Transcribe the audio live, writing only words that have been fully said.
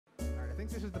think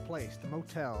this is the place, the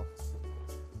motel.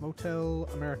 Motel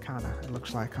Americana, it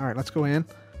looks like. All right, let's go in.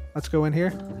 Let's go in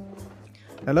here.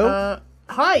 Hello?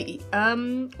 Hi.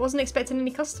 Wasn't expecting any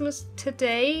customers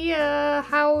today.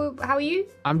 How are you?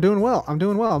 I'm doing well. I'm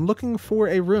doing well. I'm looking for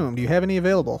a room. Do you have any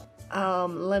available?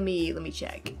 Let me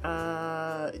check.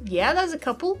 Yeah, there's a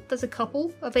couple. There's a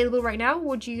couple available right now.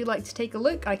 Would you like to take a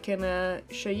look? I can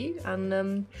show you.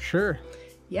 And Sure.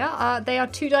 yeah, they are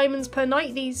 2 diamonds per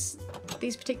night. These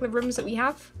particular rooms that we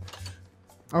have.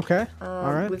 Okay.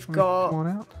 All right. We've got come on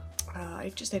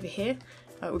out. just over here.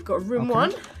 We've got room Okay.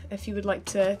 1. If you would like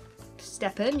to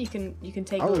step in, you can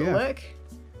take a little yeah. look.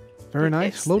 Very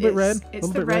nice. A little bit red. A It's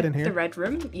little bit red in here. the red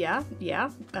room. Yeah.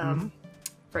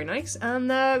 Very nice. And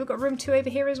we've got room 2 over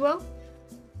here as well.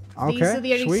 Okay. These are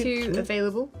the only sweet, 2 sweet.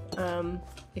 available.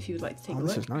 If you would like to take a look.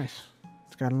 This is nice.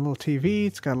 It's got a little TV.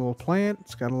 It's got a little plant.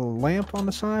 It's got a little lamp on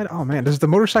the side. Oh man, does the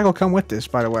motorcycle come with this?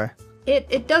 By the way.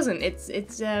 It doesn't.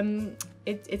 It's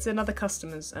another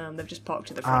customer's. They've just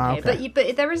parked at the front here. Okay.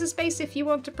 But there is a space if you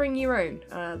want to bring your own.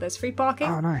 There's free parking.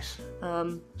 Oh, nice.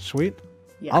 Sweet.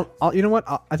 Yeah. I'll you know what?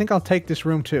 I think I'll take this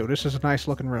room too. This is a nice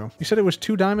looking room. You said it was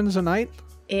 2 diamonds a night?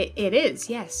 It is,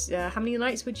 yes. How many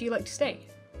nights would you like to stay?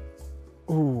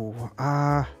 Ooh,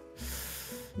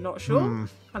 Not sure.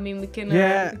 I mean, we can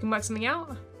work something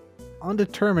out.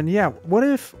 undetermined. Yeah. What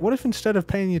if instead of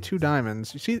paying you 2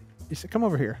 diamonds, you see, come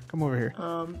over here. Come over here.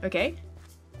 Okay.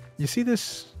 You see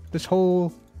this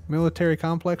whole military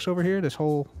complex over here? This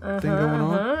whole thing going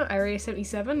on? Area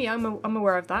 77. Yeah, I'm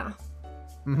aware of that.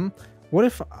 What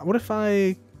if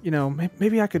I,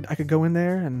 maybe I could go in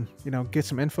there and, get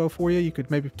some info for you. You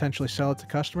could maybe potentially sell it to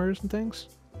customers and things.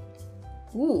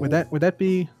 Ooh. Would that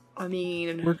be I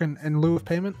mean, working in lieu of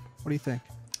payment? What do you think?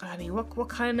 I mean, what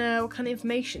kind of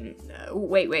information?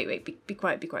 Wait. Be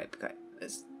quiet.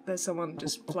 There's someone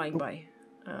just flying by.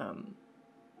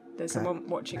 There's someone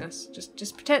watching us.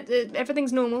 Just pretend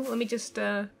everything's normal. Let me just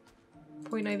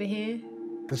point over here.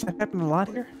 Does that happen a lot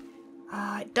here?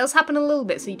 It does happen a little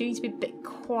bit, so you do need to be a bit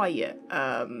quiet.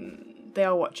 They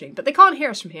are watching, but they can't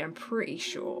hear us from here, I'm pretty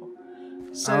sure.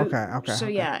 So, Okay. So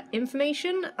yeah,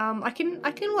 information. I can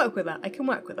work with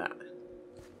that.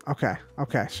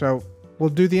 Okay. So we'll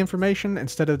do the information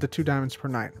instead of the 2 diamonds per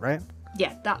night, right?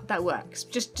 Yeah, that works.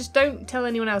 Just don't tell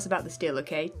anyone else about this deal,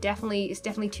 okay? It's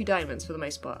definitely 2 diamonds for the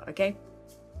most part, okay?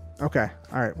 Okay.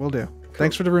 All right, we'll do. Cool.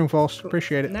 Thanks for the room, False. Cool.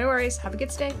 Appreciate it. No worries. Have a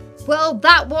good stay. Well,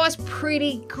 that was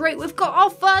pretty great. We've got our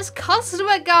first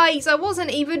customer, guys. I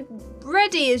wasn't even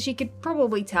ready, as you could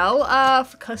probably tell,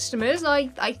 for customers.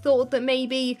 I thought that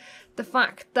maybe the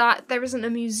fact that there isn't a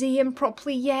museum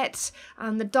properly yet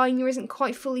and the diner isn't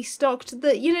quite fully stocked,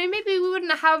 that, maybe we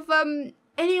wouldn't have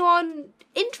anyone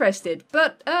interested.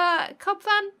 But Cub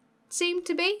fan seemed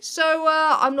to be, so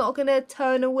I'm not going to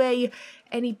turn away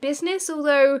any business,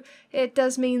 although it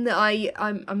does mean that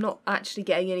I'm not actually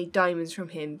getting any diamonds from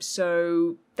him,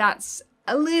 so that's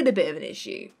a little bit of an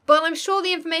issue. But I'm sure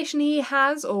the information he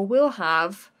has or will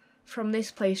have from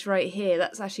this place right here,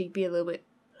 let's actually be a little bit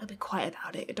quiet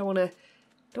about it. I don't want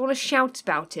to shout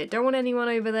about it. Don't want anyone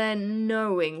over there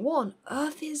knowing. What on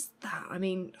earth is that? I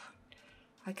mean,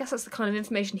 I guess that's the kind of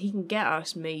information he can get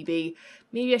us, maybe.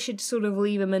 Maybe I should sort of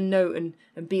leave him a note and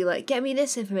be like, get me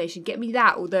this information, get me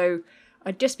that, although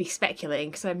I'd just be speculating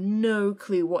because I have no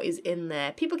clue what is in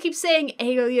there. People keep saying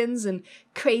aliens and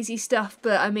crazy stuff,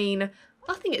 but I mean,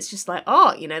 I think it's just like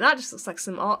art, that just looks like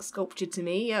some art sculpture to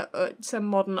me, some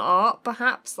modern art,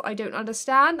 perhaps, that I don't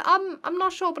understand. I'm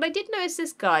not sure, but I did notice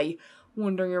this guy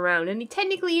wandering around, and he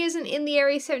technically isn't in the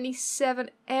Area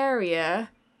 77 area.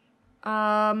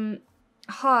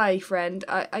 Hi, friend,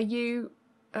 are you,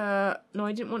 no,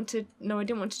 I didn't want to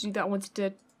do that, I wanted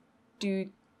to do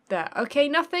that. Okay,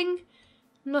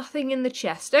 Nothing in the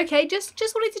chest. Okay, just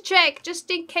wanted to check, just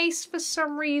in case for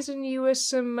some reason you were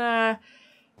some, I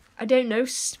don't know,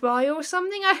 spy or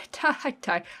something.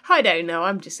 I don't know.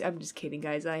 I'm just kidding,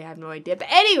 guys. I have no idea.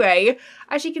 But anyway,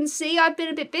 as you can see, I've been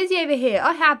a bit busy over here.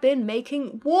 I have been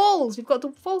making walls. We've got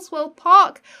the False World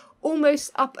Park almost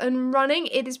up and running.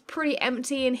 It is pretty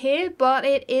empty in here, but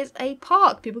it is a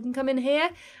park. People can come in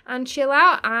here and chill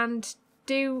out and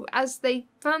do as they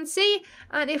fancy.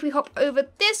 And if we hop over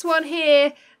this one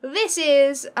here, this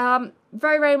is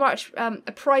very much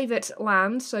a private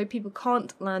land, so people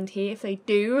can't land here. If they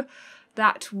do,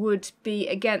 that would be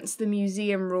against the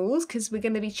museum rules, because we're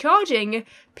going to be charging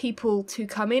people to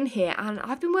come in here. And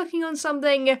I've been working on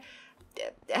something,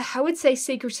 I would say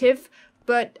secretive,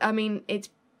 but I mean, it's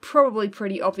probably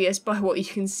pretty obvious by what you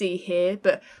can see here,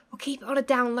 but we'll keep it on a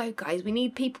down low, guys. We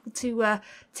need people to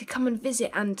come and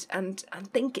visit and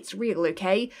think it's real,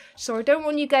 okay? So I don't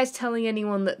want you guys telling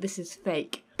anyone that this is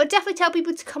fake. But definitely tell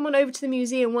people to come on over to the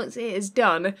museum once it is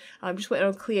done. I'm just waiting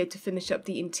on Cleo to finish up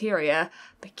the interior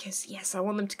because, yes, I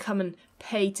want them to come and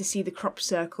pay to see the crop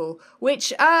circle,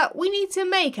 which we need to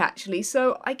make actually.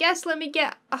 So I guess let me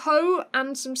get a hoe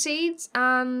and some seeds,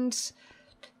 and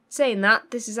saying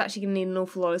that, this is actually going to need an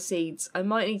awful lot of seeds. I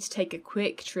might need to take a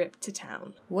quick trip to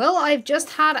town. Well, I've just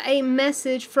had a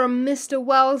message from Mr.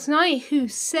 Wells Knight who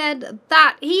said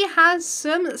that he has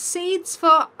some seeds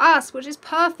for us, which is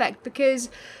perfect because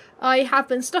I have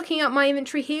been stocking up my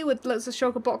inventory here with loads of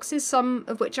sugar boxes, some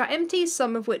of which are empty,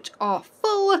 some of which are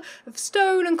full of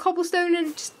stone and cobblestone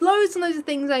and just loads and loads of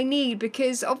things I need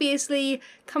because obviously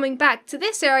coming back to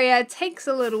this area takes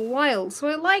a little while. So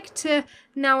I like to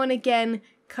now and again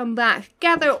come back,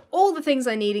 gather all the things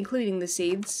I need, including the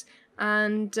seeds,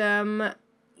 and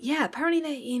yeah, apparently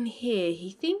they're in here. He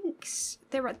thinks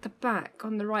they're at the back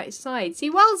on the right side. See,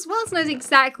 Wells knows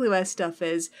exactly where stuff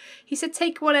is. He said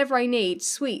take whatever I need.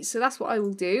 Sweet, so that's what I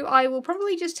will do. I will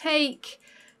probably just take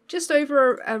just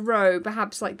over a row,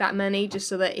 perhaps like that many, just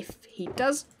so that if he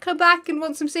does come back and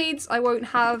want some seeds, I won't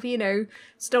have, you know,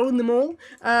 stolen them all.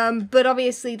 But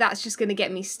obviously that's just going to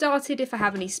get me started. If I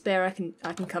have any spare, I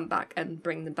can come back and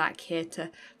bring them back here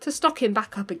to stock him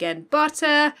back up again. But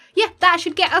yeah, that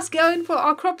should get us going for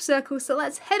our crop circle. So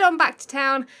let's head on back to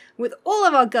town with all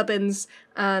of our gubbins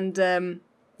and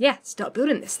yeah, start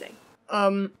building this thing.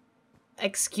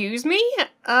 Excuse me?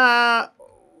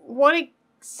 What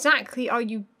exactly are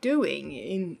you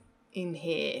doing in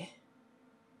here?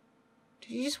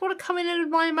 Do you just want to come in and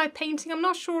admire my painting? I'm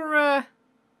not sure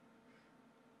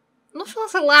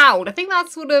that's allowed. I think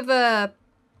that's sort of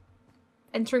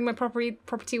entering my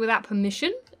property without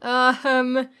permission.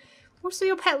 Also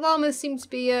your pet llamas seem to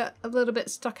be a little bit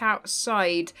stuck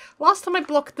outside. Last time I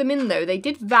blocked them in though, they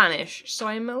did vanish, so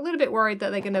I'm a little bit worried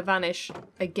that they're gonna vanish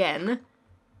again.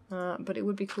 But it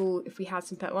would be cool if we had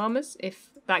some pet llamas. If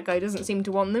that guy doesn't seem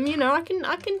to want them, you know, I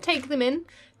can take them in.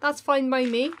 That's fine by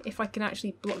me, if I can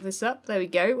actually block this up. There we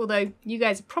go. Although, you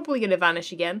guys are probably going to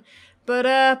vanish again.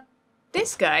 But,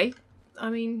 this guy, I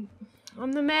mean,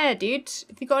 I'm the mayor, dude.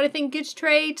 If you got anything good to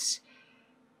trade?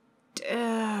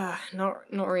 Not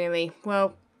really.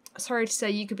 Well, sorry to say,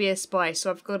 you could be a spy,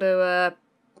 so I've got to,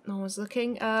 no one's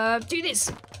looking. Do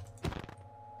this!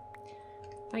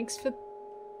 Thanks for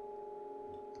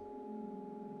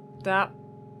that.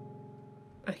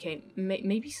 Okay,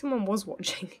 maybe someone was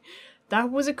watching. That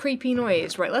was a creepy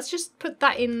noise. Right, let's just put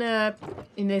that in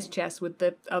this chest with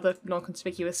the other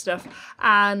non-conspicuous stuff,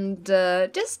 and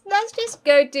let's just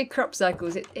go do crop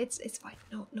circles. It's fine.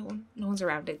 No one's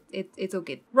around. It's all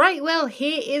good. Right, well,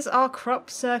 here is our crop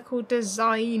circle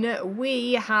design.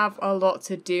 We have a lot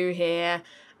to do here.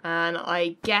 And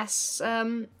I guess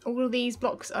all of these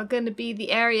blocks are going to be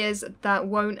the areas that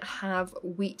won't have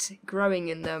wheat growing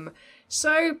in them.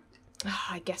 So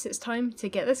I guess it's time to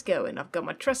get this going. I've got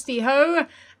my trusty hoe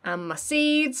and my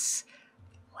seeds.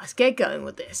 Let's get going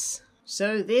with this.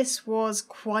 So this was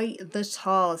quite the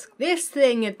task. This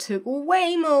thing took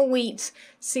way more wheat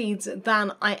seeds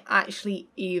than I actually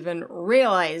even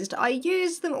realised. I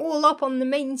used them all up on the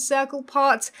main circle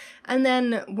part, and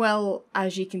then, well,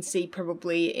 as you can see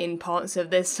probably in parts of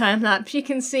this time lapse, you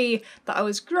can see that I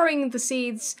was growing the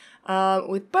seeds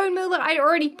with bone meal that I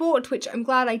already bought, which I'm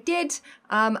glad I did,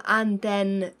 and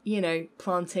then, you know,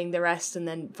 planting the rest and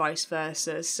then vice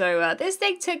versa. So this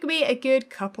thing took me a good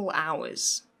couple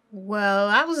hours. Well,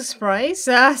 that was a surprise.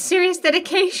 Serious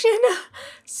dedication.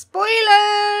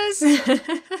 Spoilers!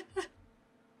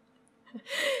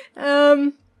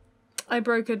 I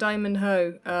broke a diamond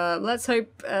hoe. Let's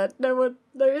hope no one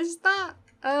noticed that.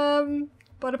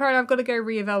 But apparently I've got to go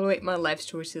reevaluate my life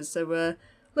choices, so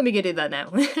let me go do that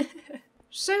now.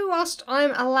 So whilst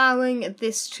I'm allowing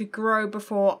this to grow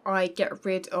before I get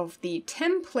rid of the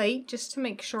template, just to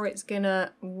make sure it's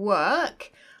gonna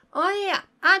work, I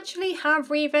actually have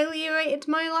reevaluated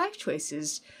my life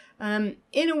choices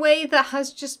in a way that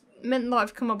has just meant that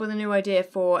I've come up with a new idea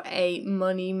for a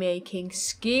money-making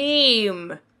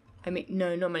scheme. I mean,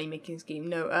 no, not money-making scheme,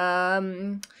 no,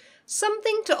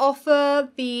 something to offer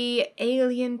the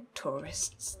alien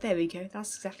tourists. There we go,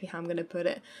 that's exactly how I'm going to put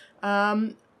it.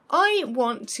 I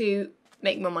want to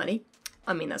make more money.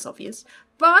 I mean, that's obvious.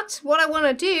 But what I want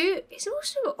to do is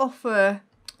also offer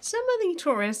some of the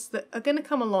tourists that are going to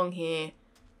come along here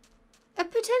a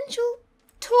potential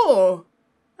tour.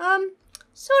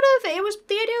 Sort of, the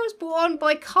idea was born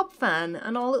by Cobfan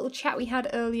and our little chat we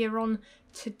had earlier on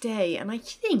today, and I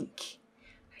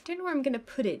don't know where I'm going to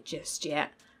put it just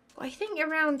yet, but I think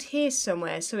around here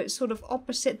somewhere, so it's sort of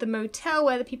opposite the motel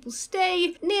where the people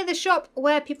stay, near the shop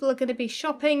where people are going to be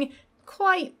shopping,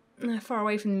 quite far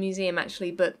away from the museum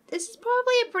actually, but this is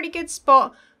probably a pretty good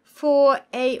spot for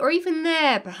a, or even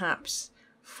there perhaps,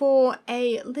 for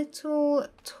a little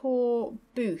tour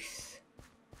booth.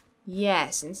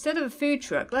 Yes, instead of a food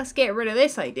truck, let's get rid of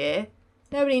this idea.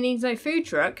 Nobody needs no food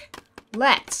truck.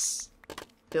 Let's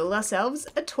build ourselves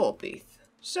a tour booth.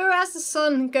 So as the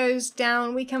sun goes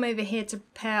down, we come over here to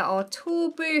prepare our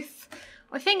tour booth.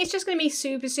 I think it's just going to be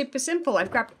super simple.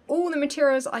 I've grabbed all the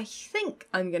materials I think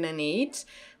I'm going to need.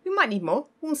 We might need more,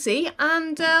 we'll see.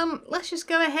 And let's just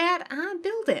go ahead and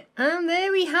build it. And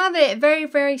there we have it.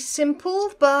 Very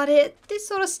simple, but this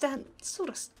sort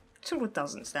of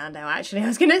doesn't stand out actually. I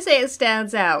was going to say it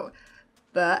stands out.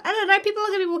 But I don't know, people are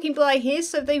going to be walking by here,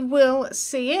 so they will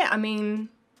see it. I mean,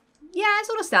 yeah, it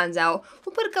sort of stands out.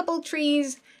 We'll put a couple of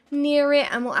trees near it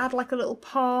and we'll add like a little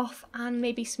path and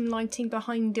maybe some lighting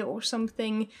behind it or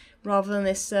something rather than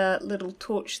this little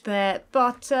torch there.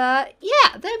 But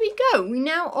yeah, there we go. We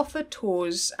now offer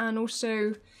tours and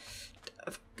also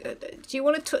do you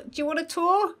want a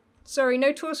tour? Sorry,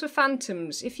 no tours for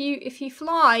phantoms. If you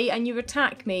fly and you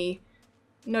attack me,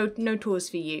 no tours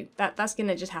for you. That's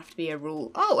gonna just have to be a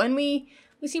rule. Oh, and we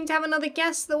seem to have another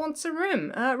guest that wants a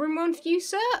room. Room one for you,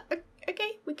 sir?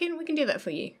 Okay, we can do that for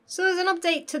you. So there's an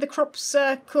update to the crop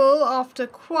circle after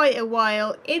quite a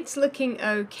while. It's looking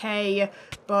okay,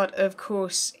 but of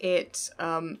course it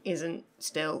isn't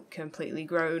still completely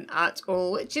grown at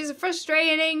all, which is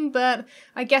frustrating, but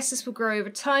I guess this will grow over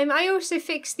time. I also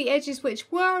fixed the edges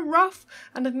which were rough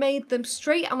and have made them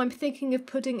straight, and I'm thinking of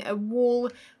putting a wall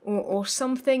or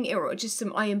something, or just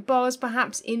some iron bars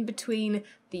perhaps in between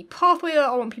the pathway that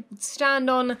I want people to stand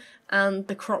on and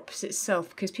the crops itself,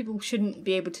 because people shouldn't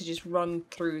be able to just run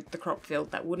through the crop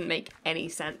field. That wouldn't make any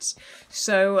sense.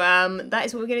 So that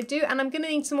is what we're going to do, and I'm going to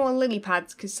need some more lily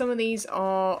pads because some of these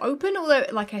are open, although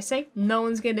like I say, no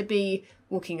one's going to be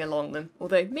walking along them,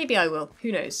 although maybe I will,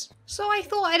 who knows. So I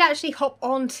thought I'd actually hop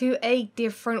on to a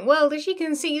different world. As you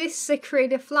can see, this is a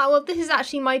creative flat world. This is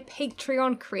actually my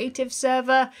Patreon creative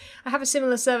server. I have a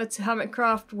similar server to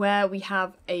Hermitcraft where we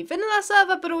have a vanilla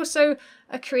server but also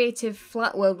a creative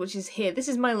flat world, which is here. This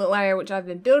is my little area which I've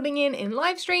been building in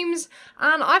live streams,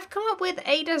 and I've come up with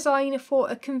a design for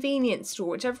a convenience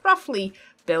store which I've roughly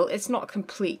built. It's not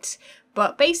complete.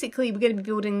 But basically, we're going to be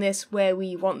building this where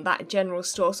we want that general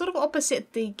store, sort of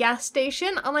opposite the gas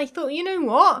station. And I thought, you know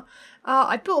what?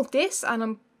 I built this and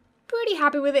I'm pretty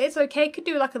happy with it. It's okay. Could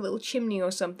do like a little chimney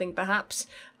or something, perhaps.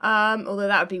 Although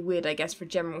that would be weird, I guess, for a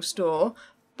general store.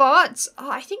 But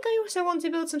I think I also want to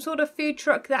build some sort of food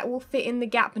truck that will fit in the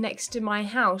gap next to my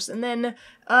house. And then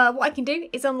what I can do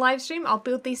is on live stream, I'll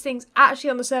build these things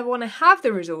actually on the server when I have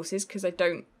the resources, because I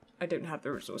don't have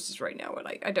the resources right now, and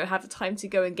I don't have the time to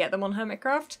go and get them on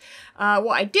Hermitcraft.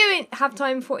 What I do have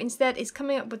time for instead is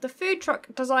coming up with the food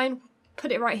truck design,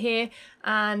 put it right here,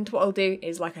 and what I'll do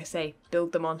is, like I say,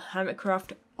 build them on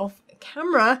Hermitcraft off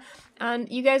camera,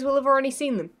 and you guys will have already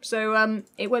seen them. So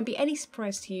it won't be any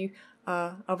surprise to you,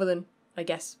 other than, I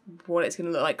guess, what it's going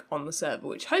to look like on the server,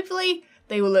 which hopefully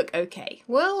they will look okay.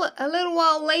 Well, a little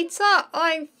while later,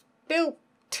 I've built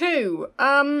two.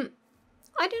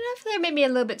 I don't know if they're maybe a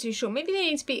little bit too short. Maybe they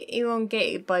need to be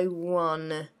elongated by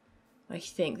one, I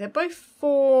think. They're both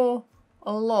 4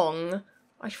 long.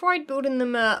 I tried building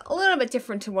them a little bit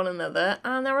different to one another,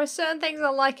 and there are certain things I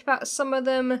like about some of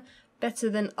them better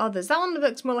than others. That one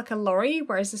looks more like a lorry,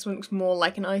 whereas this one looks more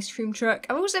like an ice cream truck.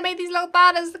 I've also made these little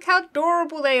banners. Look how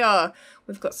adorable they are.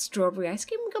 We've got strawberry ice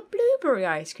cream, we've got blueberry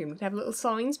ice cream. We can have little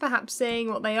signs perhaps saying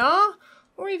what they are,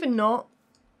 or even not.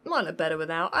 Might look better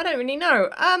without. I don't really know.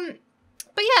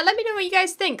 But yeah, let me know what you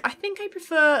guys think. I think I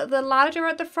prefer the ladder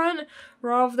at the front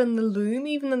rather than the loom,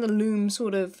 even though the loom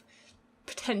sort of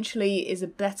potentially is a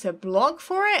better block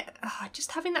for it.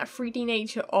 Just having that 3D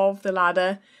nature of the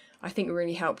ladder, I think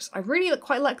really helps. I really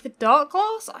quite like the dark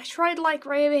gloss. I tried like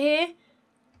right over here.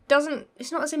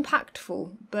 It's not as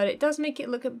impactful, but it does make it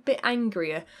look a bit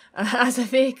angrier as a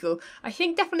vehicle. I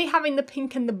think definitely having the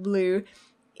pink and the blue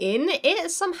in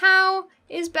it somehow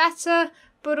is better.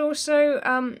 But also,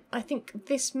 I think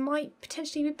this might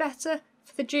potentially be better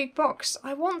for the jukebox.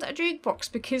 I want a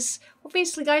jukebox because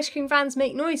obviously ice cream vans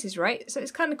make noises, right? So it's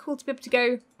kind of cool to be able to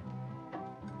go,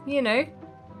 you know,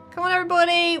 come on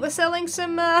everybody, we're selling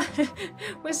some,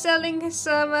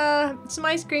 some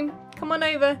ice cream. Come on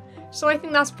over. So I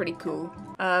think that's pretty cool.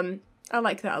 I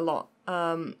like that a lot.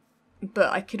 But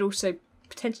I could also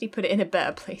potentially put it in a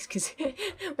better place because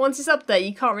once it's up there,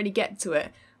 you can't really get to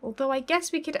it. Although I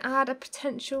guess we could add a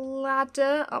potential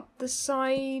ladder up the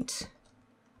side.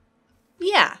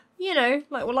 Yeah, you know,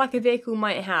 like a vehicle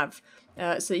might have.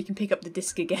 so you can pick up the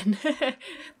disc again.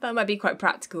 That might be quite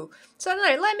practical. So I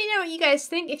don't know, let me know what you guys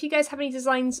think. If you guys have any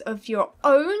designs of your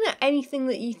own, anything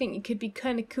that you think could be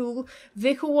kind of cool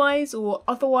vehicle-wise or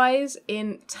otherwise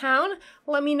in town,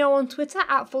 let me know on Twitter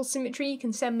at FalseSymmetry. You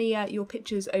can send me your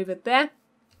pictures over there.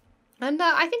 And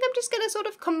I think I'm just going to sort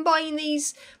of combine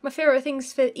these, my favourite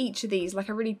things for each of these. Like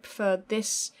I really prefer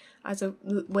this as a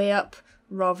way up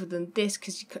rather than this,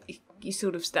 because you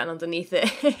sort of stand underneath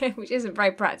it, which isn't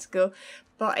very practical.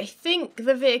 But I think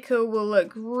the vehicle will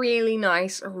look really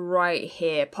nice right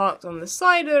here, parked on the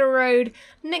side of the road,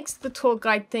 next to the tour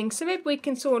guide thing. So maybe we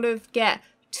can sort of get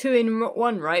 2 in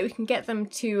 1, right? We can get them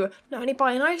to not only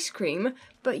buy an ice cream,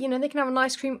 but, you know, they can have an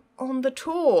ice cream on the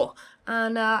tour.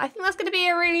 And I think that's going to be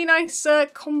a really nice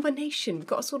combination. We've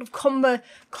got to sort of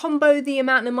combo the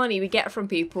amount of money we get from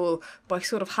people by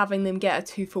sort of having them get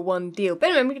a 2-for-1 deal. But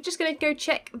anyway, we're just going to go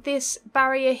check this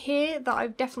barrier here that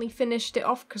I've definitely finished it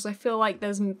off because I feel like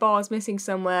there's bars missing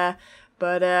somewhere.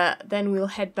 But then we'll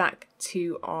head back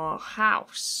to our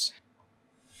house.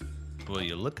 Will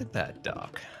you look at that,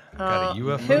 Doc? Got a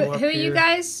UFO up who are here. you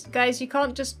guys? Guys, you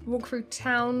can't just walk through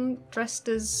town dressed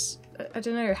as, I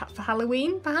don't know, for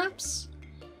Halloween, perhaps?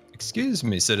 Excuse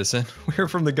me, citizen. We're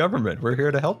from the government. We're here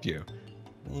to help you.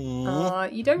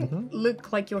 You don't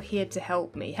look like you're here to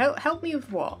help me. Help me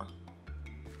with what?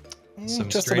 Some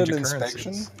just a strange little occurrences.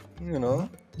 inspection, you know.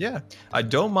 Yeah, I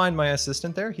don't mind my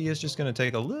assistant there. He is just going to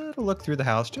take a little look through the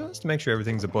house just to make sure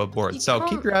everything's above board. You So can't-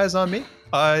 keep your eyes on me.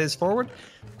 Eyes forward.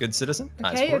 Good citizen.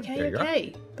 Eyes Okay, forward. There you are.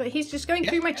 okay. But he's just going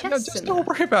through my chest. No, just don't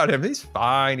worry about him. He's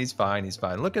fine. He's fine. He's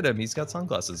fine. Look at him. He's got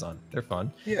sunglasses on. They're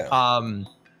fun. Yeah.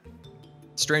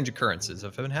 Strange occurrences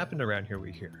have happened around here.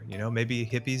 We hear, you know, maybe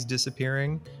hippies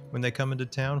disappearing when they come into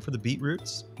town for the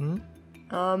beetroots.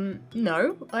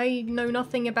 No, I know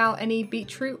nothing about any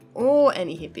beetroot or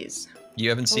any hippies. You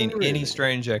haven't seen really? any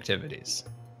strange activities.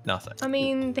 Nothing. I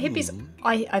mean, the hippies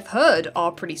I've heard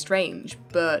are pretty strange,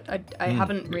 but I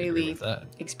haven't we agree really with that.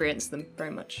 experienced them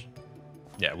very much.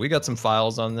 Yeah, we got some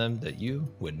files on them that you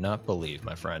would not believe,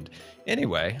 my friend.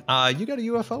 Anyway, you got a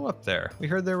UFO up there. We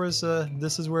heard there was,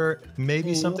 this is where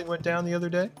maybe something went down the other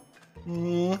day?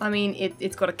 I mean,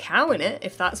 it's got a cow in it,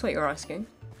 if that's what you're asking.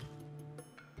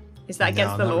 Is that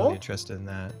against no, the I'm not law? really interested in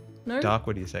that. No? Doc,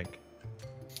 what do you think?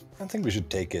 I think we should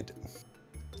take it.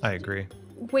 I agree.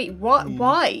 Wait, what?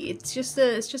 Why? It's just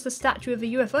a statue of a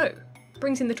UFO.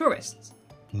 Brings in the tourists.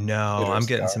 No, Hit her, I'm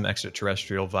getting Scar. some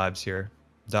extraterrestrial vibes here.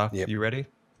 Doc, Yep. you ready?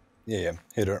 Yeah,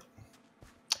 hit her.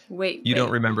 Wait, You don't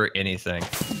wait. remember anything.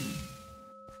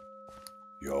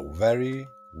 You're very,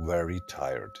 very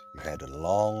tired. You had a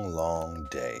long, long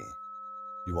day.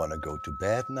 You want to go to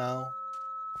bed now?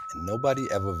 And nobody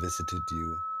ever visited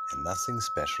you, and nothing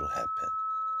special happened.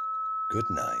 Good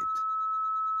night.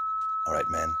 All right,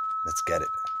 man, let's get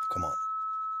it. Come on.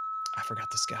 I forgot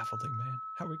the scaffolding, man.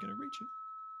 How are we going to reach it?